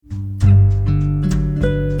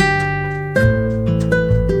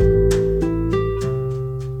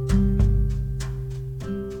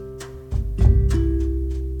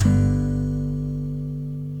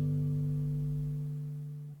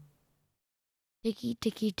Ticky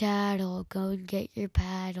ticky taddle, go and get your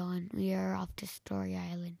paddle, and we are off to Story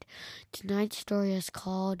Island. Tonight's story is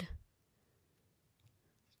called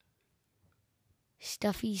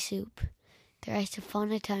Stuffy Soup. Thrice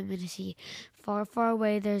upon a time in a sea, far, far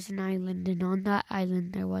away there's an island, and on that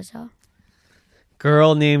island there was a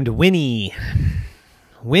girl named Winnie.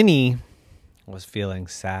 Winnie was feeling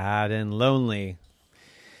sad and lonely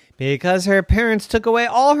because her parents took away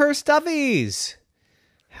all her stuffies.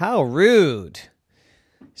 How rude.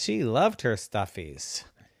 She loved her stuffies.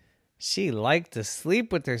 She liked to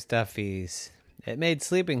sleep with her stuffies. It made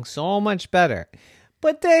sleeping so much better.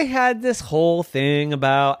 But they had this whole thing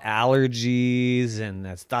about allergies and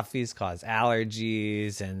that stuffies cause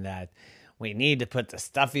allergies and that we need to put the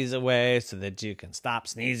stuffies away so that you can stop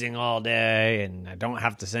sneezing all day and I don't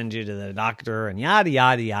have to send you to the doctor and yada,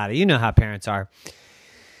 yada, yada. You know how parents are.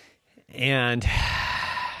 And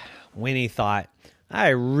Winnie thought, I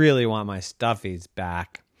really want my stuffies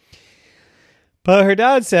back. But her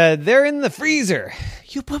dad said, they're in the freezer.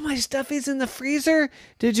 You put my stuffies in the freezer?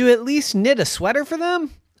 Did you at least knit a sweater for them?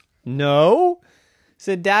 No,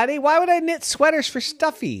 said Daddy. Why would I knit sweaters for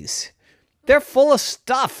stuffies? They're full of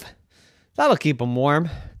stuff. That'll keep them warm.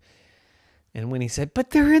 And Winnie said, but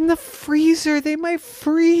they're in the freezer. They might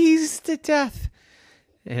freeze to death.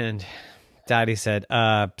 And Daddy said,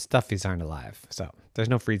 stuffies aren't alive, so there's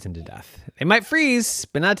no freezing to death. They might freeze,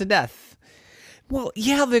 but not to death. Well,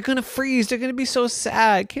 yeah, they're going to freeze. They're going to be so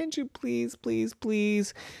sad. Can't you please, please,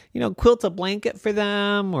 please, quilt a blanket for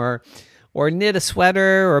them or knit a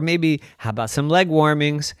sweater or maybe how about some leg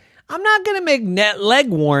warmings? I'm not going to make net leg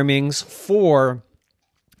warmings for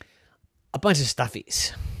a bunch of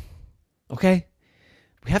stuffies. Okay?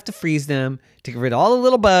 We have to freeze them to get rid of all the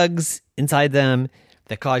little bugs inside them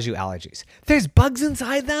that cause you allergies. There's bugs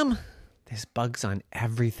inside them? There's bugs on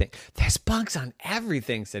everything. There's bugs on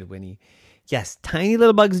everything, said Winnie. Yes, tiny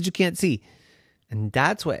little bugs that you can't see. And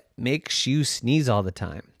that's what makes you sneeze all the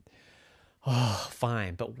time. Oh,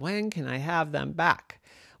 fine. But when can I have them back?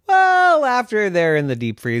 Well, after they're in the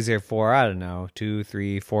deep freezer for, 2,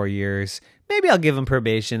 3, 4 years. Maybe I'll give them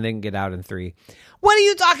probation. They can get out in 3. What are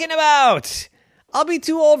you talking about? I'll be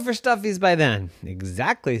too old for stuffies by then.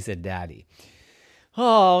 Exactly, said Daddy.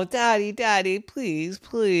 Oh, Daddy, please,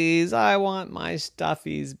 please, I want my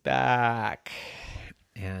stuffies back.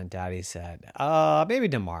 And Daddy said, maybe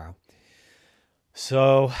tomorrow.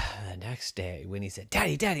 So the next day, Winnie said,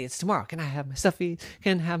 Daddy, it's tomorrow. Can I have my stuffies?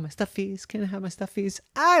 Can I have my stuffies? Can I have my stuffies?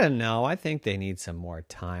 I don't know. I think they need some more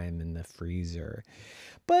time in the freezer.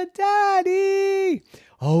 But Daddy,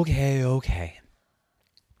 okay.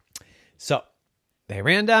 So they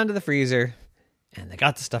ran down to the freezer and they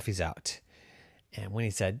got the stuffies out. And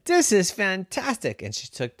Winnie said, this is fantastic. And she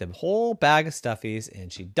took the whole bag of stuffies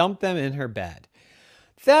and she dumped them in her bed.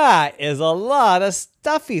 That is a lot of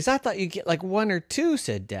stuffies. I thought you'd get like 1 or 2,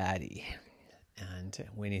 said Daddy. And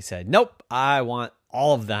Winnie said, nope, I want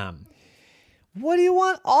all of them. What do you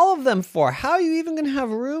want all of them for? How are you even going to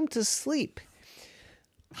have room to sleep?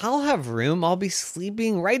 I'll have room. I'll be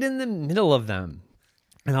sleeping right in the middle of them.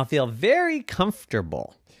 And I'll feel very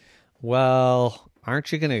comfortable. Well,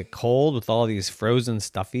 aren't you going to get cold with all these frozen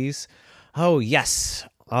stuffies? Oh, yes.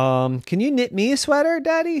 Can you knit me a sweater,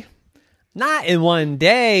 Daddy? Not in one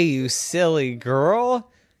day, you silly girl.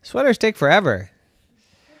 Sweaters take forever.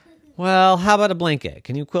 Well, how about a blanket?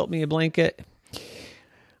 Can you quilt me a blanket?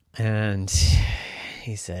 And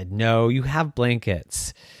he said, no, you have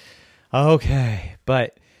blankets. Okay,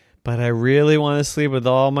 but I really want to sleep with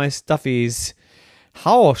all my stuffies.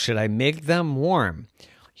 How should I make them warm?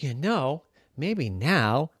 Maybe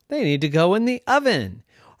now they need to go in the oven.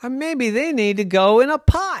 Or maybe they need to go in a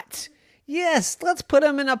pot. Yes, let's put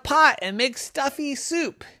them in a pot and make stuffy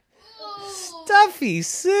soup. Stuffy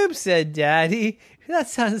soup, said Daddy. That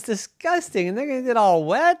sounds disgusting. And they're going to get all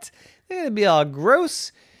wet. They're going to be all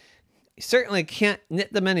gross. You certainly can't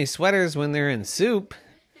knit them any sweaters when they're in soup.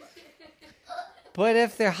 But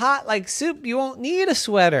if they're hot like soup, you won't need a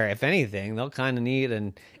sweater. If anything, they'll kind of need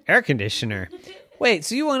an air conditioner. Wait,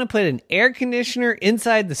 so you want to put an air conditioner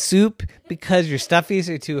inside the soup because your stuffies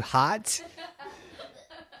are too hot?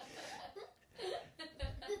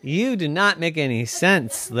 You do not make any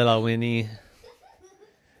sense, little Winnie.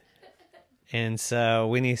 And so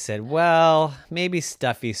Winnie said, well, maybe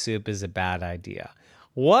stuffy soup is a bad idea.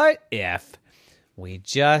 What if we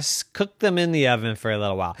just cook them in the oven for a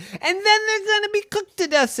little while? And then they're going to be cooked to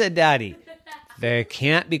death, said Daddy. They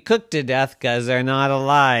can't be cooked to death because they're not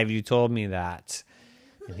alive. You told me that.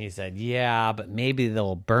 And he said, yeah, but maybe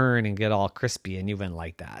they'll burn and get all crispy, and you wouldn't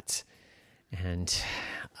like that. And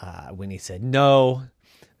Winnie said, no.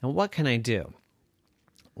 And what can I do?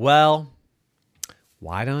 Well,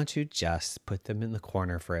 Why don't you just put them in the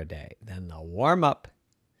corner for a day? Then they'll warm up.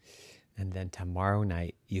 And then tomorrow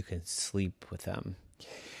night, you can sleep with them.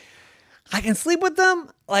 I can sleep with them?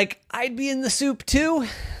 Like, I'd be in the soup too?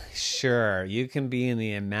 Sure, you can be in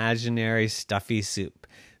the imaginary stuffy soup.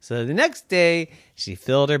 So the next day, she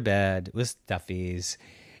filled her bed with stuffies.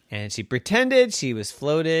 And she pretended she was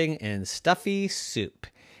floating in stuffy soup.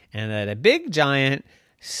 And that a big giant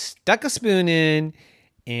stuck a spoon in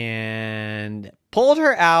and pulled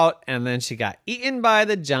her out, and then she got eaten by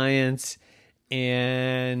the giants,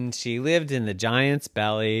 and she lived in the giant's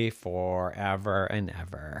belly forever and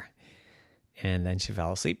ever. And then she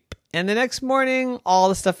fell asleep. And the next morning, all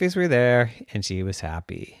the stuffies were there, and she was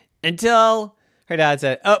happy. Until her dad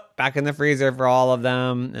said, oh, back in the freezer for all of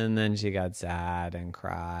them. And then she got sad and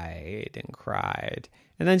cried and cried.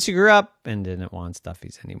 And then she grew up and didn't want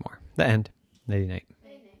stuffies anymore. The end. Nighty night.